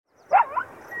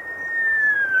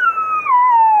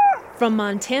From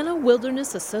Montana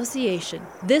Wilderness Association,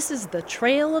 this is the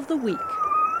Trail of the Week.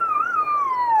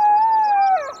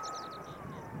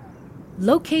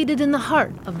 Located in the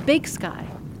heart of Big Sky,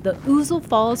 the Ouzel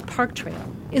Falls Park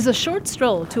Trail is a short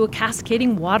stroll to a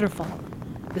cascading waterfall.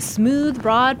 The smooth,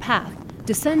 broad path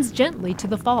descends gently to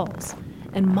the falls,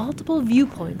 and multiple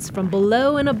viewpoints from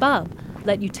below and above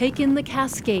let you take in the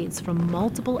cascades from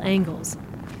multiple angles.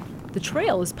 The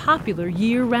trail is popular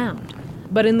year-round,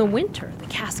 but in the winter, the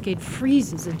cascade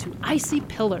freezes into icy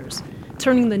pillars,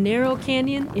 turning the narrow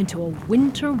canyon into a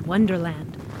winter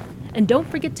wonderland. And don't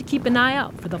forget to keep an eye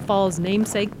out for the fall's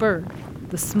namesake bird,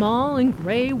 the small and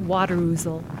gray water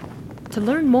ouzel. To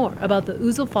learn more about the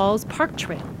Ouzel Falls Park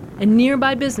Trail and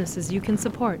nearby businesses you can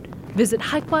support, visit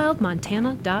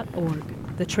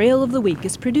hikewildmontana.org. The Trail of the Week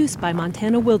is produced by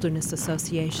Montana Wilderness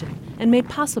Association and made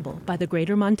possible by the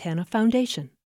Greater Montana Foundation.